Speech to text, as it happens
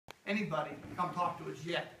anybody come talk to us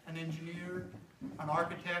yet. An engineer, an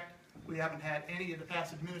architect. We haven't had any of the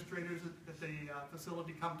past administrators at the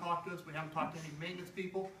facility come talk to us. We haven't talked to any maintenance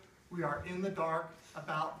people. We are in the dark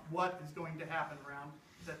about what is going to happen around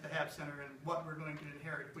at the Hab Center and what we're going to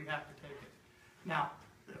inherit if we have to take it. Now,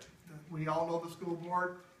 we all know the school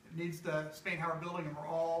board needs the Spainhauer building, and we're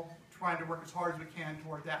all trying to work as hard as we can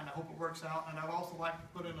toward that, and I hope it works out. And I'd also like to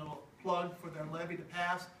put in a little plug for their levy to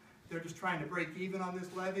pass. They're just trying to break even on this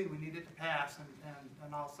levy. We need it to pass,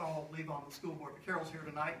 and I'll leave on the school board. But Carol's here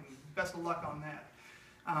tonight, and best of luck on that.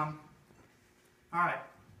 All right.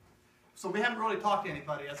 So we haven't really talked to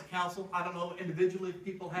anybody as a council. I don't know individually if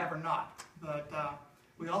people have or not, but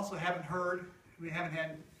we also haven't heard. We haven't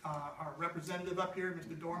had our representative up here,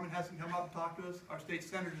 Mr. Dorman, hasn't come up and talked to us. Our state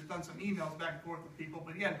senator has done some emails back and forth with people,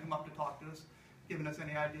 but he hasn't come up to talk to us, giving us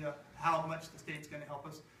any idea how much the state's going to help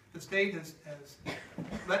us. The state has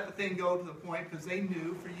let the thing go to the point, because they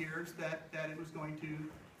knew for years that it was going to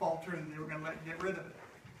falter and they were going to get rid of it.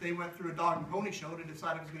 They went through a dog and pony show to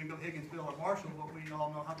decide it was going to go Higginsville or Marshall, but we all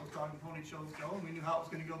know how those dog and pony shows go, and we knew how it was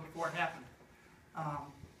going to go before it happened.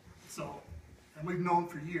 And we've known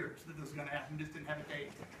for years that this was going to happen, just didn't have a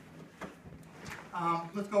date.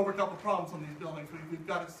 Let's go over a couple of problems on these buildings. We've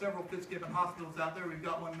got several Fitzgibbon hospitals out there. We've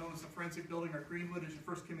got one known as the Forensic Building, or Greenwood, as you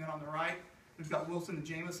first came in on the right. We've got Wilson and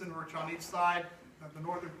Jameson, which are on each side, the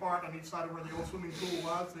northern part on each side of where the old swimming pool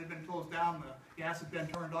was. They've been closed down, the gas has been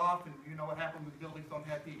turned off, and you know what happened when the buildings don't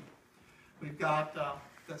have heat. We've got the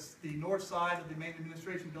north side of the main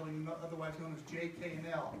administration building, otherwise known as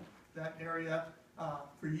JK&L. That area,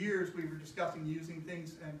 for years we were discussing using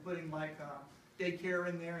things and putting like daycare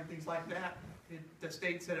in there and things like that. The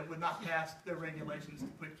state said it would not pass their regulations to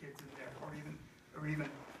put kids in there, or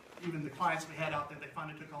even the clients we had out there. They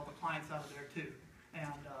finally took all the clients out of there too, and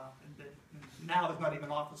now there's not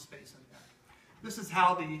even office space in there. This is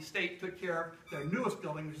how the state took care of their newest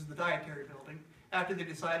building, which is the dietary building, after they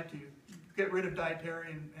decided to get rid of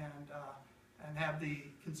dietary and have the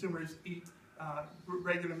consumers eat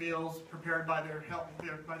regular meals prepared by their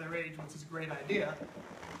age, which is a great idea.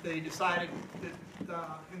 They decided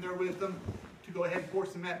that, in their wisdom, to go ahead and pour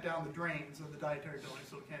cement down the drains of the dietary building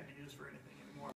so it can't be used for anything.